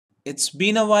It's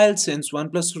been a while since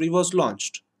OnePlus 3 was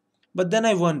launched. But then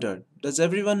I wondered, does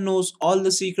everyone knows all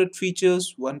the secret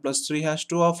features OnePlus 3 has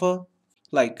to offer?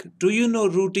 Like, do you know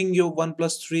routing your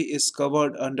OnePlus 3 is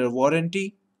covered under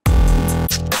warranty?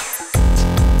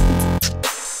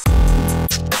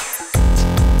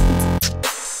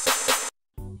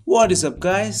 What is up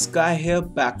guys, Sky here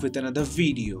back with another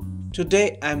video.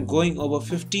 Today I'm going over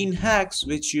 15 hacks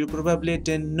which you probably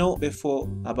didn't know before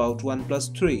about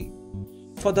OnePlus 3.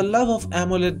 For the love of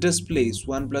AMOLED displays,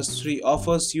 OnePlus 3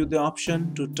 offers you the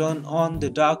option to turn on the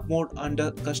dark mode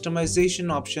under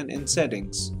customization option in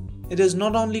settings. It is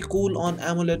not only cool on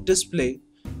AMOLED display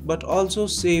but also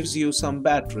saves you some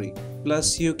battery.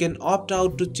 Plus you can opt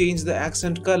out to change the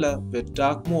accent color with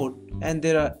dark mode and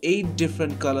there are 8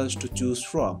 different colors to choose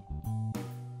from.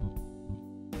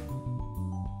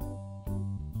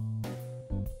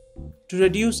 To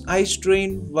reduce eye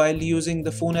strain while using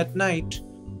the phone at night,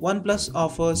 OnePlus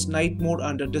offers night mode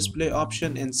under display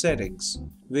option in settings,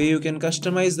 where you can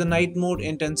customize the night mode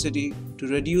intensity to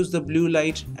reduce the blue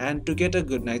light and to get a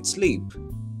good night's sleep.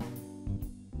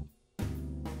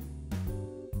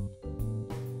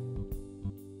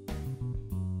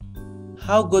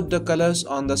 How good the colors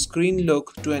on the screen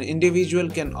look to an individual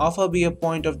can often be a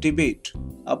point of debate.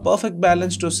 A perfect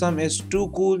balance to some is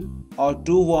too cool or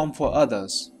too warm for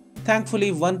others.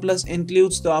 Thankfully, OnePlus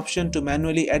includes the option to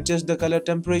manually adjust the color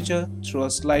temperature through a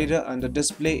slider under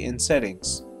display in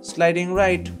settings. Sliding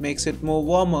right makes it more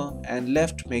warmer and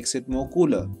left makes it more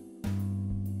cooler.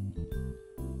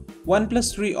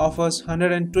 OnePlus 3 offers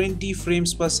 120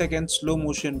 frames per second slow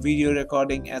motion video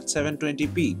recording at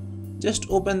 720p. Just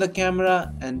open the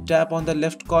camera and tap on the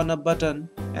left corner button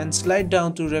and slide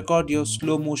down to record your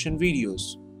slow motion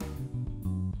videos.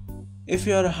 If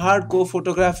you are a hardcore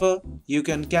photographer, you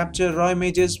can capture raw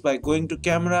images by going to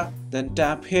camera, then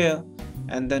tap here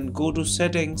and then go to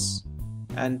settings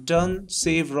and turn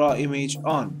save raw image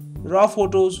on. Raw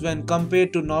photos when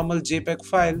compared to normal JPEG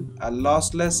file are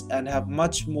lossless and have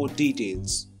much more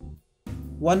details.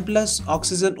 OnePlus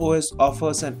Oxygen OS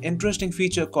offers an interesting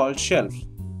feature called Shelf,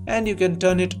 and you can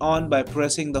turn it on by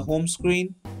pressing the home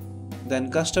screen,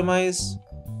 then customize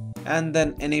and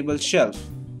then enable shelf.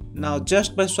 Now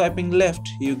just by swiping left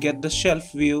you get the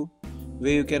shelf view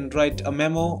where you can write a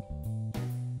memo,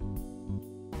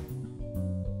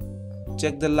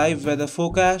 check the live weather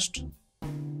forecast,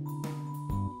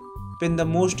 pin the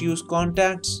most used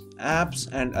contacts, apps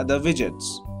and other widgets.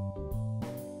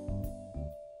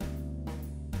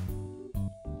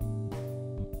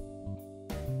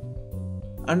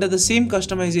 Under the same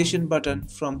customization button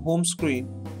from home screen,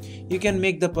 you can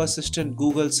make the persistent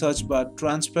Google search bar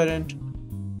transparent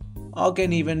or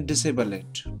can even disable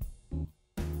it.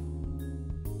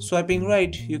 Swiping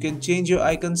right, you can change your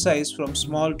icon size from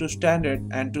small to standard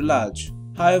and to large.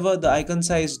 However, the icon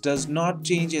size does not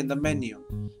change in the menu.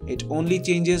 It only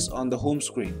changes on the home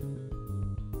screen.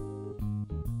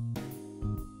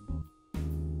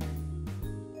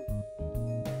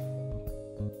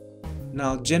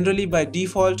 Now generally by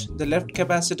default, the left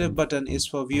capacitive button is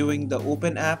for viewing the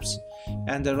open apps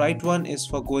and the right one is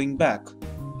for going back,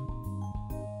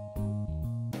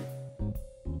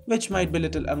 which might be a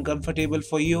little uncomfortable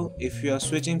for you if you are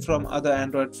switching from other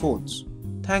Android phones.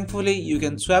 Thankfully, you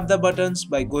can swap the buttons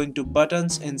by going to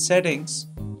buttons in settings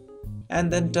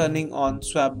and then turning on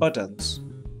swap buttons.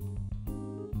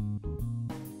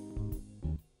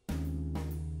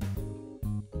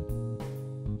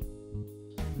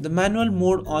 The manual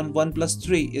mode on OnePlus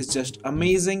 3 is just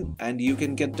amazing and you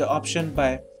can get the option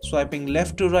by swiping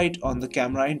left to right on the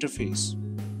camera interface,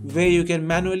 where you can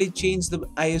manually change the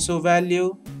ISO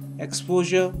value,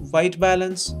 exposure, white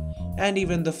balance and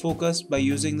even the focus by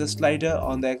using the slider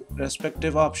on the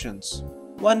respective options.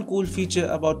 One cool feature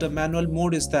about the manual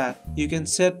mode is that you can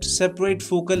set separate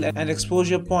focal and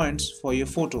exposure points for your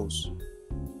photos.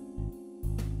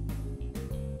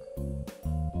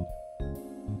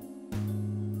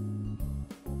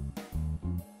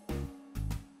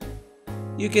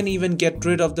 You can even get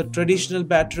rid of the traditional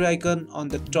battery icon on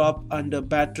the top under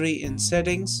battery in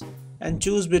settings and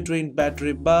choose between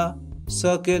battery bar,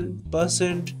 circle,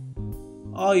 percent,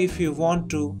 or if you want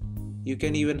to, you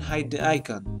can even hide the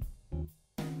icon.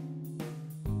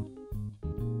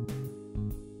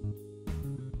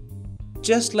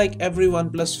 Just like every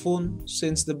OnePlus phone,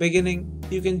 since the beginning,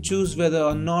 you can choose whether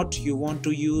or not you want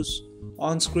to use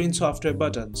on-screen software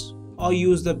buttons or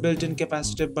use the built-in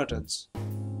capacitive buttons.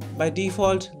 By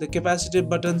default, the capacitive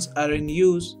buttons are in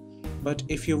use, but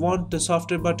if you want the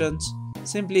software buttons,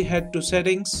 simply head to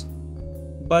Settings,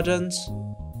 Buttons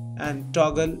and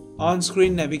toggle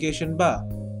on-screen navigation bar.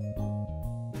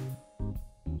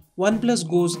 OnePlus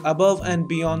goes above and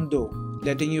beyond though,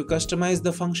 letting you customize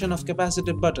the function of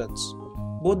capacitive buttons.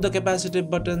 Both the capacitive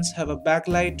buttons have a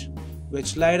backlight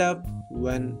which light up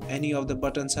when any of the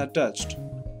buttons are touched.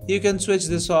 You can switch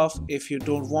this off if you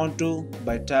don't want to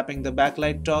by tapping the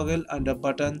backlight toggle under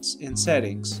buttons in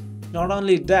settings. Not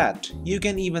only that, you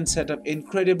can even set up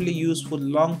incredibly useful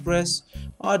long press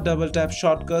or double tap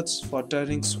shortcuts for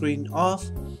turning screen off,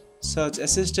 search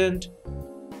assistant,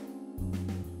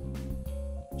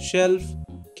 shelf,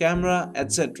 camera,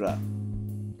 etc.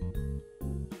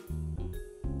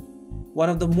 One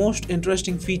of the most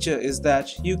interesting features is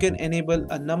that you can enable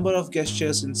a number of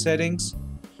gestures in settings.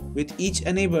 With each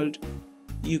enabled,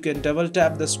 you can double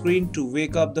tap the screen to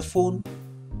wake up the phone,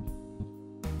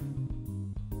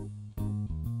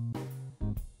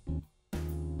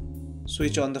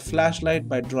 switch on the flashlight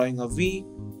by drawing a V,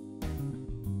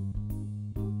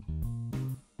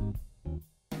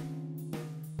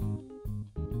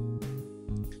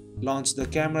 launch the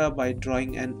camera by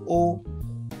drawing an O,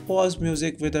 pause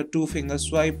music with a two-finger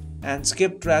swipe, and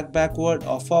skip track backward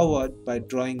or forward by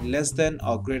drawing less than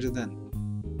or greater than.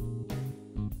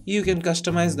 You can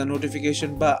customize the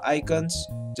notification bar icons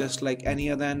just like any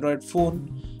other Android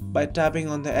phone by tapping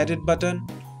on the edit button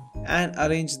and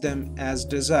arrange them as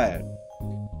desired.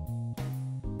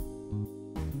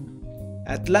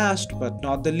 At last but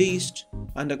not the least,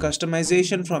 under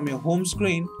customization from your home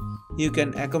screen, you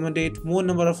can accommodate more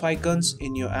number of icons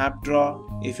in your app drawer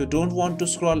if you don't want to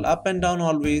scroll up and down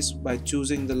always by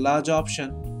choosing the large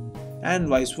option, and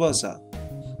vice versa.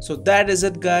 So that is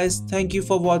it guys, thank you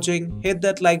for watching. Hit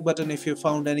that like button if you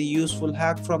found any useful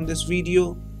hack from this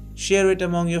video. Share it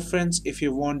among your friends if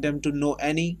you want them to know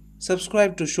any.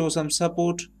 Subscribe to show some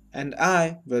support, and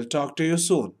I will talk to you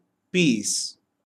soon. Peace.